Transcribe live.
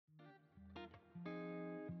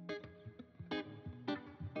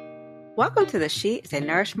Welcome to the She is a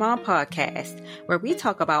Nourished Mom podcast, where we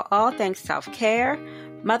talk about all things self-care,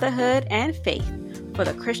 motherhood, and faith for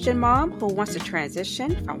the Christian mom who wants to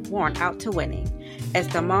transition from worn out to winning as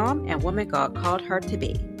the mom and woman God called her to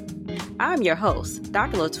be. I'm your host,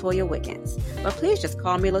 Dr. Latoya Wiggins, but please just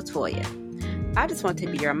call me Latoya. I just want to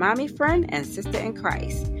be your mommy friend and sister in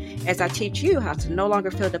Christ as I teach you how to no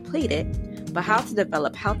longer feel depleted, but how to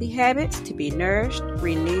develop healthy habits to be nourished,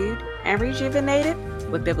 renewed, and rejuvenated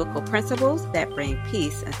with biblical principles that bring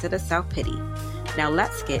peace instead of self-pity. Now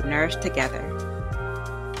let's get nourished together.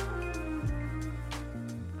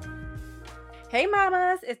 Hey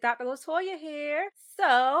mamas, it's Dr. Latoya here.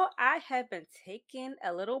 So I have been taking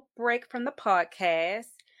a little break from the podcast.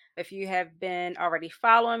 If you have been already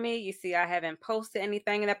following me, you see I haven't posted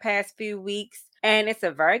anything in the past few weeks. And it's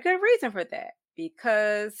a very good reason for that,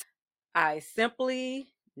 because I simply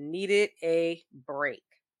needed a break.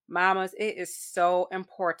 Mamas, it is so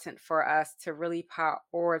important for us to really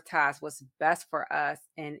prioritize what's best for us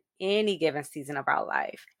in any given season of our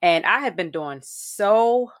life. And I have been doing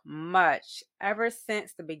so much ever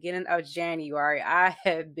since the beginning of January. I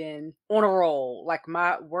have been on a roll. Like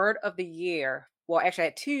my word of the year, well, actually I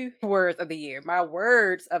had two words of the year. My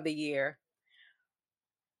words of the year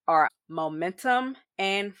are momentum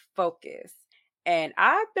and focus. And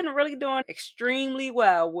I've been really doing extremely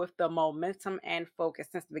well with the momentum and focus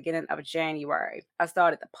since the beginning of January. I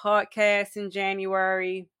started the podcast in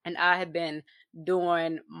January, and I have been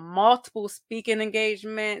doing multiple speaking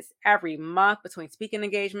engagements every month, between speaking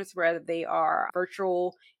engagements, whether they are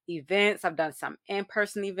virtual events. I've done some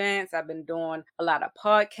in-person events. I've been doing a lot of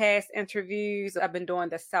podcast interviews. I've been doing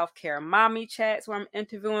the self-care mommy chats where I'm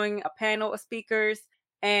interviewing a panel of speakers.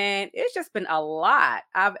 And it's just been a lot.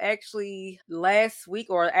 I've actually last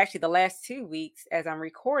week, or actually the last 2 weeks as I'm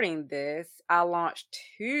recording this, I launched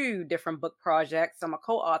 2 different book projects. I'm a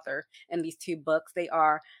co-author in these 2 books. They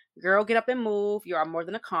are Girl, Get Up and Move, You Are More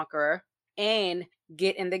Than a Conqueror, and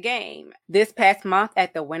Get in the Game. This past month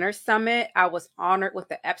at the Winter Summit, I was honored with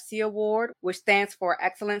the EPSI Award, which stands for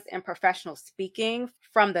Excellence in Professional Speaking,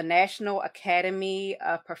 from the National Academy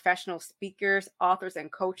of Professional Speakers, Authors,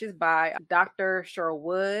 and Coaches by Dr.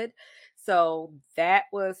 Sherwood. So that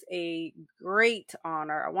was a great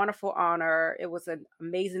honor, a wonderful honor. It was an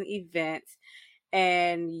amazing event.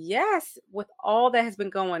 And yes, with all that has been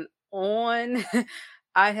going on,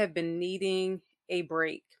 I have been needing a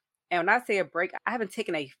break. And when I say a break, I haven't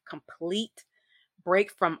taken a complete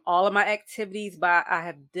break from all of my activities, but I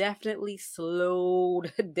have definitely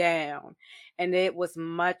slowed down. And it was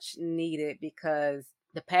much needed, because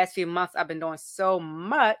the past few months I've been doing so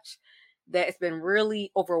much that it's been really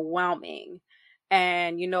overwhelming.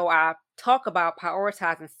 And, I talk about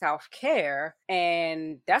prioritizing self-care,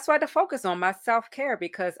 and that's why I had to focus on my self-care,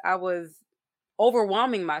 because I was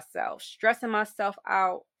overwhelming myself, stressing myself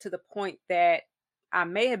out to the point that I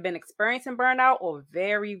may have been experiencing burnout or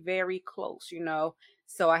very, very close,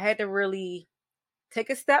 So I had to really take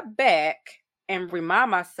a step back and remind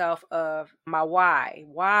myself of my why.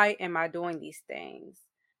 Why am I doing these things?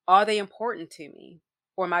 Are they important to me,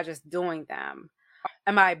 or am I just doing them?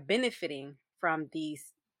 Am I benefiting from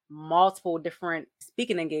these multiple different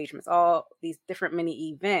speaking engagements, all these different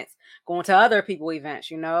mini events, going to other people events,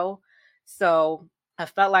 So I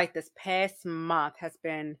felt like this past month has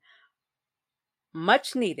been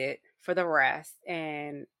much needed for the rest,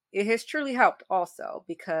 and it has truly helped also,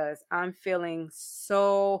 because I'm feeling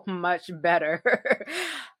so much better.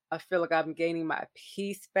 I feel like I'm gaining my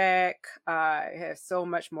peace back. I have so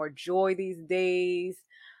much more joy these days.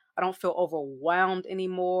 I don't feel overwhelmed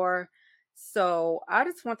anymore. So I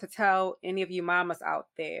just want to tell any of you mamas out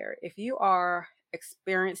there, if you are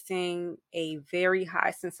experiencing a very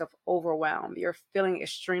high sense of overwhelm, you're feeling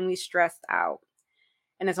extremely stressed out,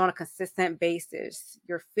 and it's on a consistent basis,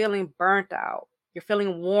 you're feeling burnt out, you're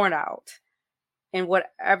feeling worn out in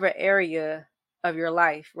whatever area of your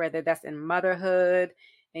life, whether that's in motherhood,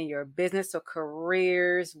 in your business or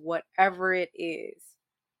careers, whatever it is.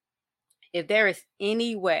 If there is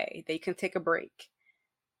any way that you can take a break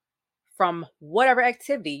from whatever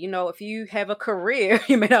activity, if you have a career,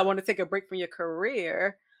 you may not want to take a break from your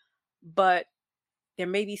career, but there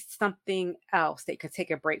may be something else that you could take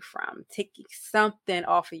a break from, taking something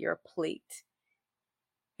off of your plate.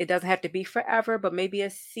 It doesn't have to be forever, but maybe a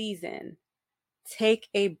season. Take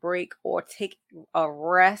a break or take a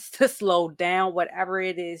rest to slow down, whatever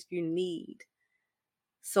it is you need,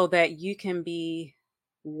 so that you can be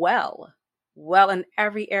well in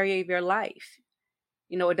every area of your life.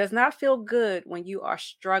 It does not feel good when you are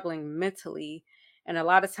struggling mentally. And a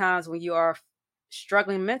lot of times when you are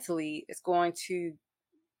struggling mentally, it's going to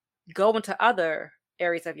go into other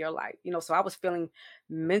areas of your life. So I was feeling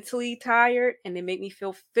mentally tired and it made me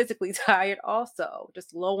feel physically tired also,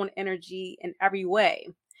 just low on energy in every way.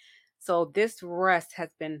 So this rest has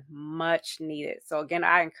been much needed. So again,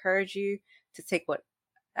 I encourage you to take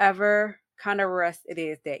whatever kind of rest it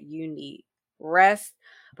is that you need. Rest,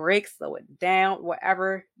 break, slow it down,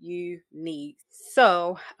 whatever you need.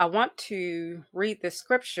 So I want to read the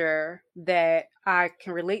scripture that I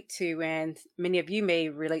can relate to, and many of you may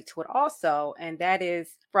relate to it also. And that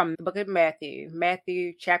is from the book of Matthew,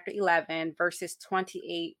 Matthew chapter 11, verses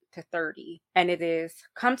 28 to 30. And it is,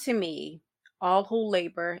 "Come to me, all who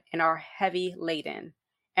labor and are heavy laden,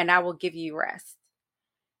 and I will give you rest.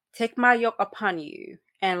 Take my yoke upon you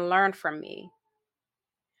and learn from me,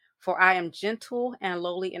 for I am gentle and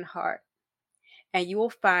lowly in heart, and you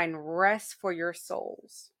will find rest for your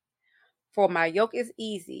souls. For my yoke is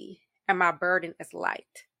easy and my burden is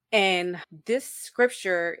light." And this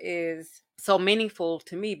scripture is so meaningful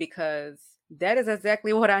to me because that is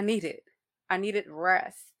exactly what I needed. I needed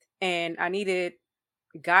rest and I needed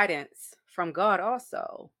guidance from God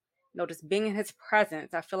also. Just being in his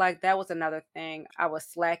presence. I feel like that was another thing I was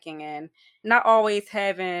slacking in, not always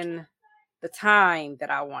having the time that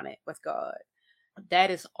I wanted with God.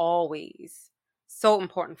 That is always so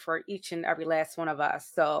important for each and every last one of us.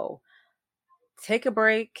 So take a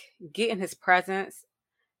break, get in his presence,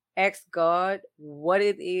 ask God what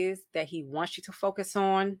it is that he wants you to focus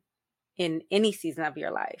on in any season of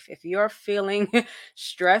your life. If you're feeling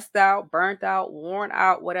stressed out, burnt out, worn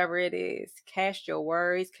out, whatever it is, cast your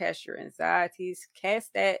worries, cast your anxieties,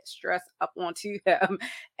 cast that stress up onto him.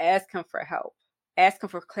 Ask him for help. Ask him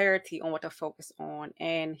for clarity on what to focus on,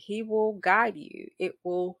 and he will guide you. It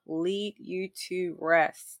will lead you to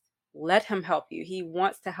rest. Let him help you. He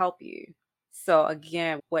wants to help you. So,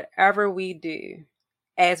 again, whatever we do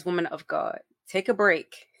as women of God, take a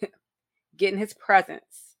break, get in his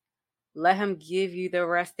presence, let him give you the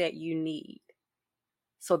rest that you need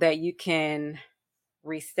so that you can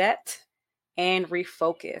reset and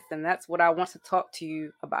refocus. And that's what I want to talk to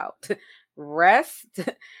you about. Rest,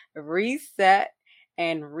 reset,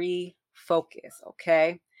 and refocus.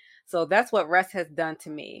 Okay. So that's what rest has done to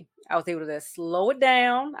me. I was able to slow it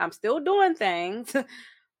down. I'm still doing things,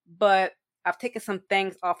 but I've taken some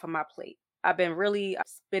things off of my plate. I've been really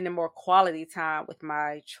spending more quality time with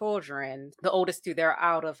my children. The oldest two, they're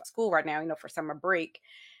out of school right now, for summer break.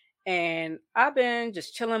 And I've been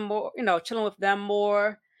just chilling more, chilling with them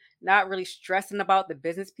more, not really stressing about the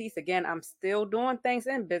business piece. Again, I'm still doing things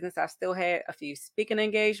in business. I still had a few speaking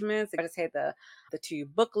engagements. I just had the two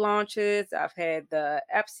book launches. I've had the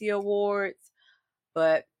EPSI awards.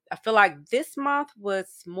 But I feel like this month was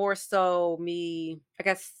more so me, I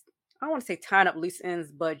guess, I don't want to say tying up loose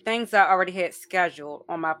ends, but things I already had scheduled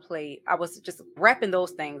on my plate. I was just wrapping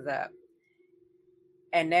those things up.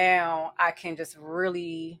 And now I can just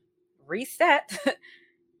really reset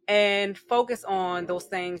and focus on those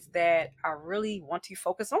things that I really want to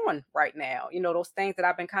focus on right now. Those things that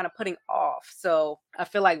I've been kind of putting off. So I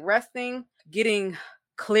feel like resting, getting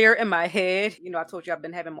clear in my head. I told you I've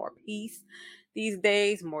been having more peace these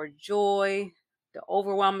days, more joy. The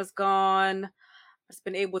overwhelm is gone. I've just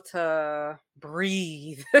been able to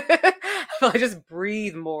breathe. I feel like just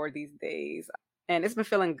breathe more these days. And it's been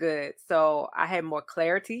feeling good. So I had more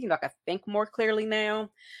clarity. I can think more clearly now.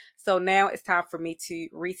 So now it's time for me to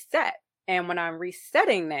reset. And when I'm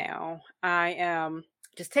resetting now, I am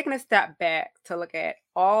just taking a step back to look at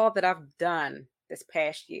all that I've done this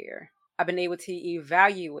past year. I've been able to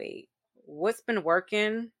evaluate what's been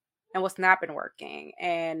working and what's not been working.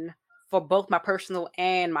 And for both my personal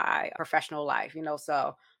and my professional life,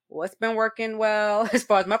 so what's been working well as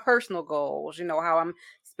far as my personal goals, how I'm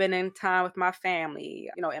spending time with my family,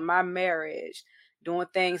 in my marriage, doing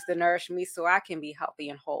things to nourish me so I can be healthy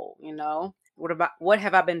and whole. What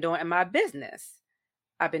have I been doing in my business?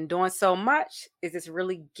 I've been doing so much. Is this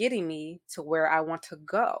really getting me to where I want to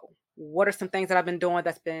go? What are some things that I've been doing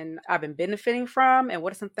I've been benefiting from? And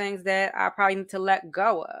what are some things that I probably need to let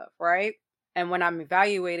go of, right? And when I'm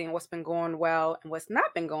evaluating what's been going well and what's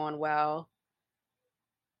not been going well,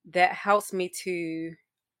 that helps me to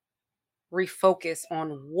refocus on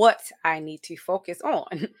what I need to focus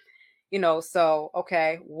on. So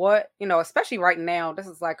okay, what, especially right now, this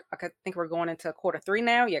is like, I think we're going into quarter three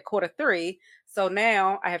now. Yeah, quarter three. So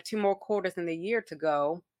now I have two more quarters in the year to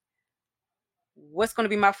go. What's going to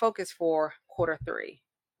be my focus for quarter three?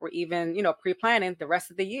 We're even, pre-planning the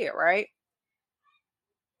rest of the year, right?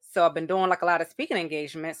 So I've been doing like a lot of speaking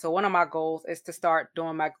engagements. So one of my goals is to start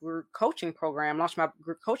doing my group coaching program, launch my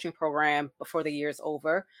group coaching program before the year's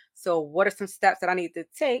over. So what are some steps that I need to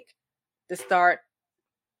take to start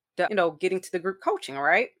getting to the group coaching,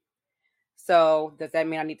 right? So does that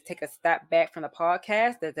mean I need to take a step back from the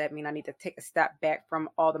podcast? Does that mean I need to take a step back from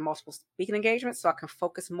all the multiple speaking engagements so I can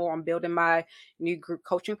focus more on building my new group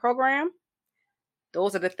coaching program?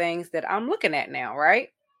 Those are the things that I'm looking at now, right?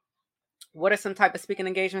 What are some type of speaking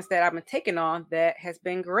engagements that I've been taking on that has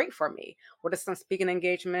been great for me? What are some speaking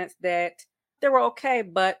engagements that they were okay,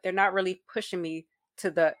 but they're not really pushing me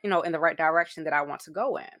to in the right direction that I want to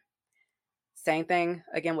go in? Same thing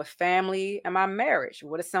again with family and my marriage.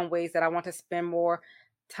 What are some ways that I want to spend more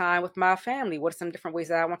time with my family? What are some different ways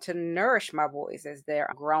that I want to nourish my boys as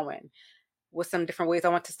they're growing? What's some different ways I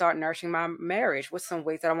want to start nourishing my marriage? What's some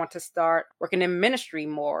ways that I want to start working in ministry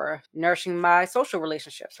more, nourishing my social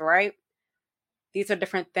relationships, right? These are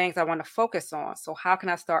different things I want to focus on. So how can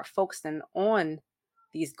I start focusing on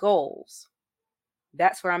these goals?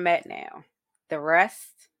 That's where I'm at now. The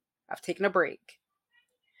rest, I've taken a break.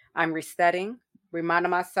 I'm resetting, reminding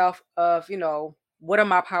myself of, what are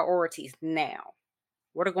my priorities now?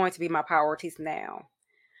 What are going to be my priorities now?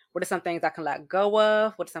 What are some things I can let go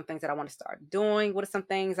of? What are some things that I want to start doing? What are some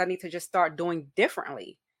things I need to just start doing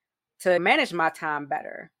differently to manage my time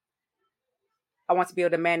better? I want to be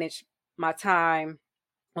able to manage my time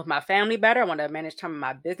with my family better. I want to manage time in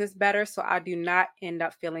my business better so I do not end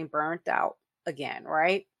up feeling burnt out again,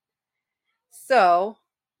 right? So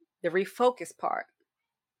the refocus part.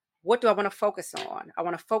 What do I want to focus on? I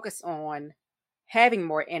want to focus on having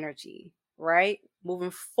more energy, right?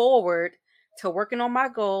 Moving forward to working on my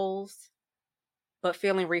goals, but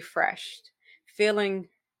feeling refreshed, feeling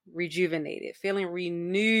rejuvenated, feeling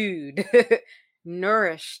renewed,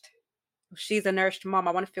 nourished. She's a nourished mom.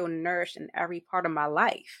 I want to feel nourished in every part of my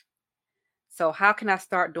life. So, how can I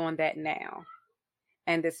start doing that now?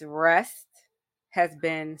 And this rest has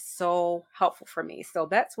been so helpful for me. So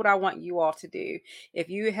that's what I want you all to do. If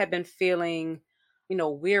you have been feeling,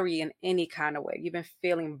 weary in any kind of way, you've been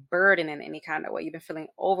feeling burdened in any kind of way, you've been feeling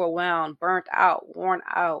overwhelmed, burnt out, worn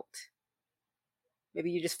out.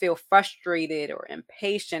 Maybe you just feel frustrated or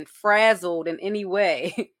impatient, frazzled in any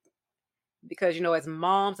way. Because, as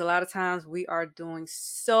moms, a lot of times we are doing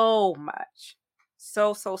so much,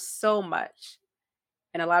 so much.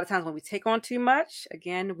 And a lot of times when we take on too much,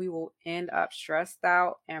 again, we will end up stressed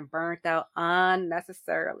out and burnt out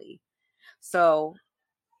unnecessarily. So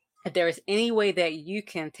if there is any way that you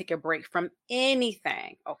can take a break from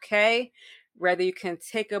anything, okay? Whether you can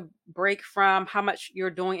take a break from how much you're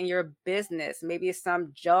doing in your business, maybe it's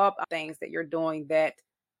some job things that you're doing that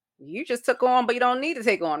you just took on, but you don't need to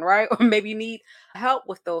take on, right? Or maybe you need help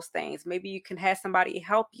with those things. Maybe you can have somebody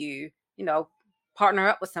help you, partner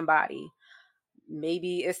up with somebody.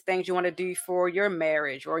 Maybe it's things you want to do for your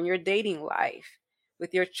marriage or in your dating life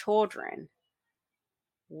with your children.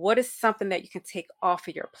 What is something that you can take off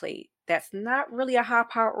of your plate that's not really a high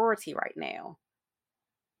priority right now?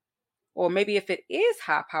 Or maybe if it is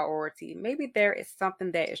high priority, maybe there is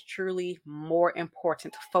something that is truly more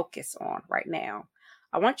important to focus on right now.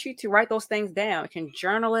 I want you to write those things down. You can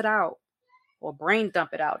journal it out or brain dump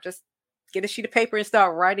it out. Just get a sheet of paper and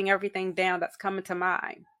start writing everything down that's coming to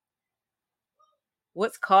mind.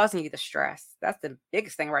 What's causing you the stress? That's the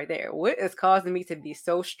biggest thing right there. What is causing me to be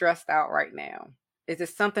so stressed out right now? Is it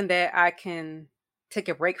something that I can take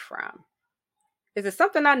a break from? Is it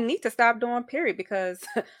something I need to stop doing, period? Because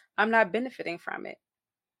I'm not benefiting from it.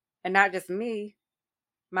 And not just me,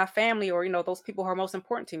 my family, or, those people who are most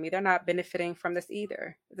important to me, they're not benefiting from this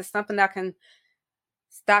either. Is it something I can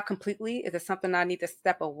stop completely? Is it something I need to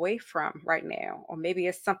step away from right now? Or maybe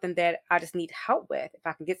it's something that I just need help with. If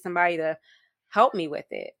I can get somebody to help me with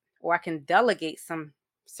it, or I can delegate some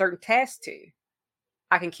certain tasks to,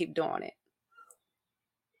 I can keep doing it.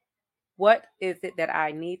 What is it that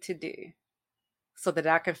I need to do so that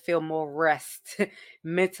I can feel more rest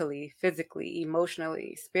mentally, physically,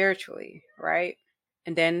 emotionally, spiritually, right?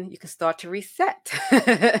 And then you can start to reset.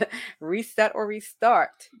 Reset or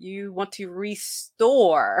restart. You want to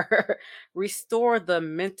restore. Restore the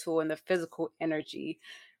mental and the physical energy.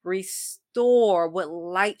 Restore what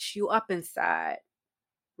lights you up inside.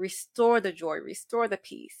 Restore the joy. Restore the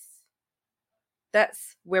peace.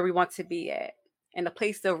 That's where we want to be at, in a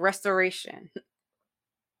place of restoration.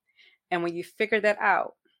 And when you figure that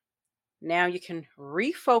out, now you can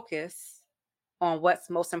refocus on what's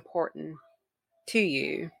most important to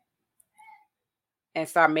you and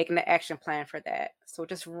start making the action plan for that. So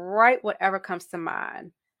just write whatever comes to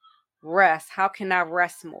mind. Rest. How can I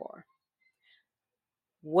rest more?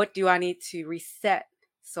 What do I need to reset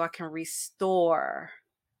so I can restore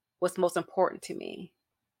what's most important to me?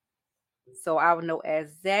 So I will know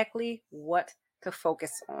exactly what to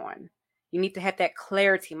focus on. You need to have that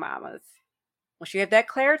clarity, mamas. Once you have that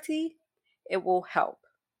clarity, it will help.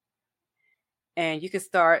 And you can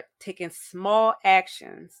start taking small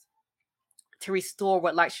actions to restore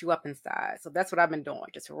what lights you up inside. So that's what I've been doing,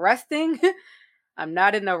 just resting. I'm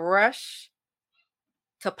not in a rush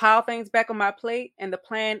to pile things back on my plate. And the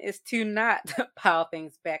plan is to not pile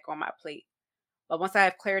things back on my plate. But once I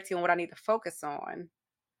have clarity on what I need to focus on,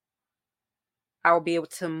 I will be able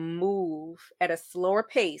to move at a slower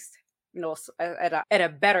pace, at a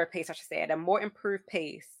better pace, I should say, at a more improved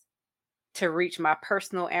pace to reach my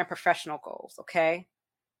personal and professional goals. Okay.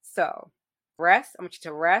 So rest. I want you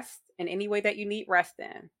to rest in any way that you need rest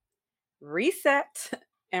in. Reset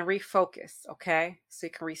and refocus. Okay. So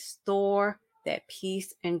you can restore that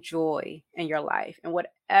peace and joy in your life, in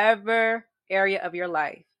whatever area of your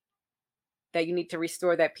life that you need to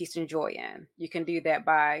restore that peace and joy in. You can do that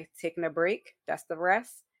by taking a break. That's the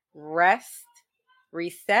rest. Rest,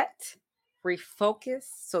 reset, refocus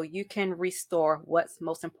so you can restore what's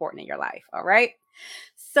most important in your life. All right.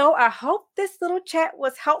 So I hope this little chat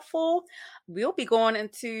was helpful. We'll be going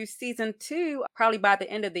into season 2 probably by the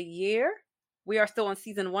end of the year. We are still on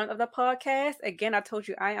season 1 of the podcast. Again, I told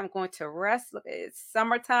you I am going to rest. Look, it's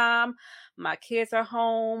summertime. My kids are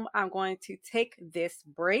home. I'm going to take this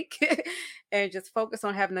break and just focus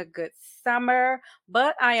on having a good summer.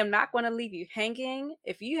 But I am not going to leave you hanging.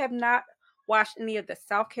 If you have not watched any of the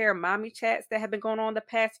self-care mommy chats that have been going on the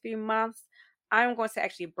past few months, I'm going to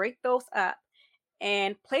actually break those up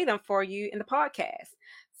and play them for you in the podcast.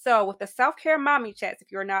 So, with the self care mommy chats,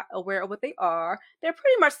 if you're not aware of what they are, they're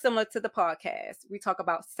pretty much similar to the podcast. We talk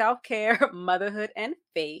about self care, motherhood, and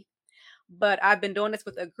faith. But I've been doing this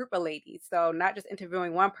with a group of ladies. So, not just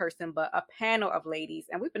interviewing one person, but a panel of ladies.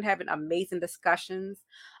 And we've been having amazing discussions.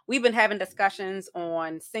 We've been having discussions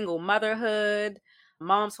on single motherhood,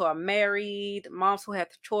 moms who are married, moms who have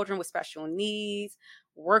children with special needs,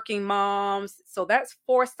 working moms. So that's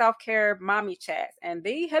 4 self-care mommy chats. And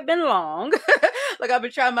they have been long. Like I've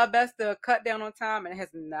been trying my best to cut down on time and it has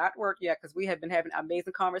not worked yet because we have been having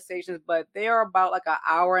amazing conversations, but they are about like an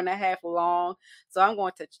hour and a half long. So I'm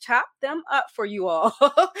going to chop them up for you all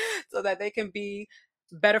so that they can be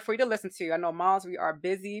better for you to listen to. I know moms, we are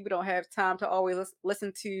busy. We don't have time to always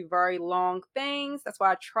listen to very long things. That's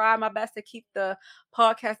why I try my best to keep the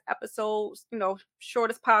podcast episodes,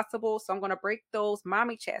 short as possible. So I'm going to break those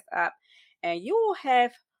mommy chats up and you will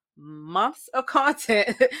have months of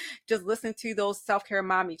content just listen to those self-care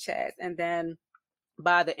mommy chats. And then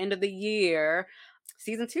by the end of the year,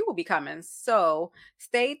 season 2 will be coming. So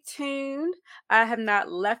stay tuned. I have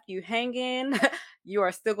not left you hanging. You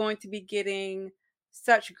are still going to be getting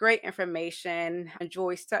such great information.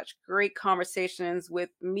 Enjoy such great conversations with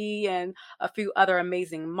me and a few other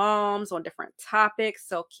amazing moms on different topics.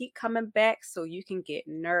 So keep coming back so you can get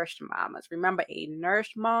nourished mamas. Remember, a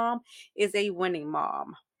nourished mom is a winning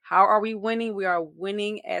mom. How are we winning? We are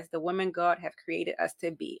winning as the women God have created us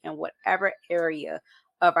to be in whatever area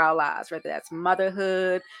of our lives, whether that's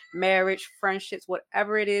motherhood, marriage, friendships,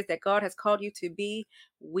 whatever it is that God has called you to be,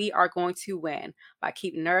 we are going to win by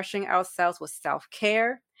keep nourishing ourselves with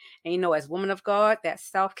self-care. And as women of God, that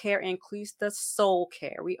self-care includes the soul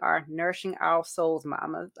care. We are nourishing our souls,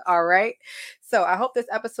 mamas. All right. So I hope this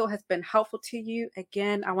episode has been helpful to you.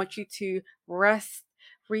 Again, I want you to rest,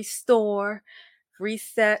 restore,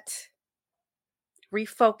 reset,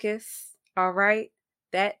 refocus. All right.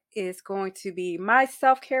 That is going to be my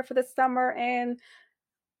self-care for the summer and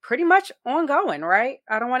pretty much ongoing, right?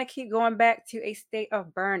 I don't want to keep going back to a state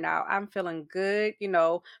of burnout. I'm feeling good.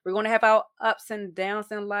 We're going to have our ups and downs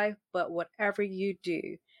in life, but whatever you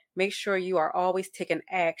do, make sure you are always taking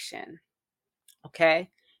action. Okay?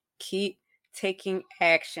 Keep taking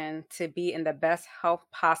action to be in the best health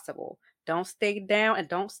possible. Don't stay down and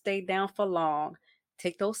don't stay down for long.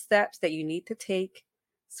 Take those steps that you need to take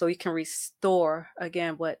so you can restore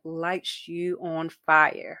again what lights you on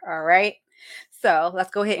fire. All right. So let's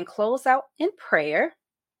go ahead and close out in prayer.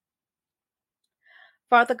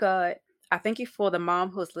 Father God, I thank you for the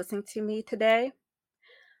mom who is listening to me today.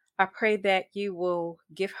 I pray that you will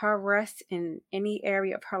give her rest in any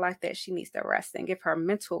area of her life that she needs to rest in. Give her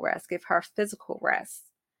mental rest, give her physical rest,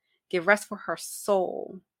 give rest for her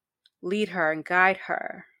soul. Lead her and guide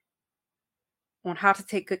her on how to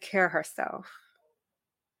take good care of herself.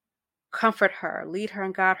 Comfort her, lead her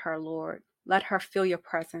and guide her, Lord. Let her feel your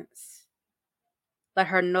presence. Let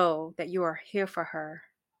her know that you are here for her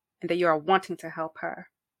and that you are wanting to help her.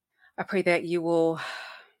 I pray that you will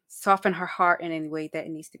soften her heart in any way that it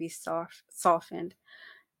needs to be softened,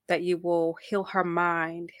 that you will heal her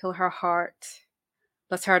mind, heal her heart.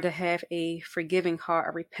 Bless her to have a forgiving heart,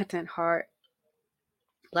 a repentant heart.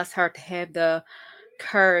 Bless her to have the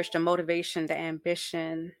courage, the motivation, the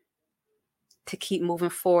ambition to keep moving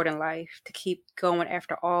forward in life, to keep going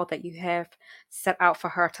after all that you have set out for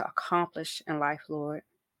her to accomplish in life, Lord.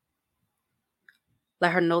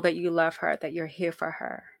 Let her know that you love her, that you're here for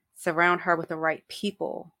her. Surround her with the right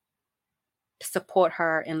people to support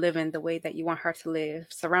her in living the way that you want her to live.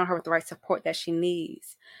 Surround her with the right support that she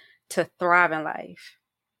needs to thrive in life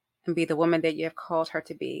and be the woman that you have called her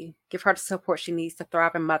to be. Give her the support she needs to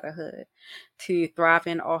thrive in motherhood, to thrive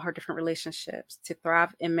in all her different relationships, to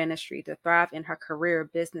thrive in ministry, to thrive in her career,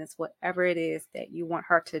 business, whatever it is that you want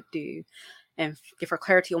her to do, and give her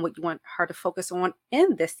clarity on what you want her to focus on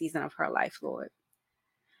in this season of her life, Lord.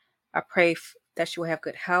 I pray that she will have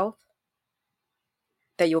good health,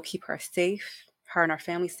 that you'll keep her safe, her and her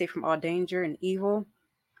family safe from all danger and evil.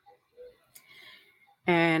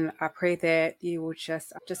 And I pray that you will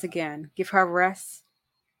just again, give her rest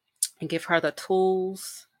and give her the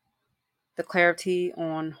tools, the clarity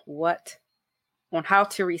on how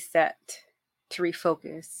to reset, to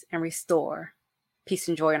refocus and restore peace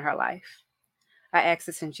and joy in her life. I ask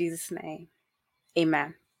this in Jesus' name.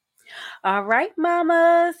 Amen. All right,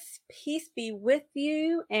 mamas, peace be with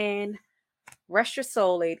you and rest your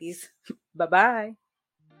soul, ladies. Bye-bye.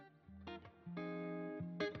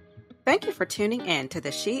 Thank you for tuning in to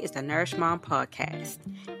the She is the Nourished Mom podcast.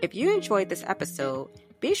 If you enjoyed this episode,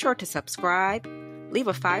 be sure to subscribe, leave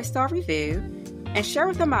a 5-star review, and share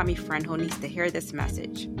with a mommy friend who needs to hear this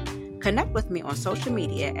message. Connect with me on social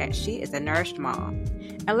media at She is the Nourished Mom,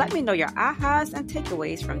 and let me know your ahas and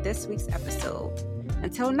takeaways from this week's episode.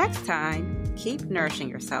 Until next time, keep nourishing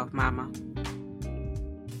yourself, mama.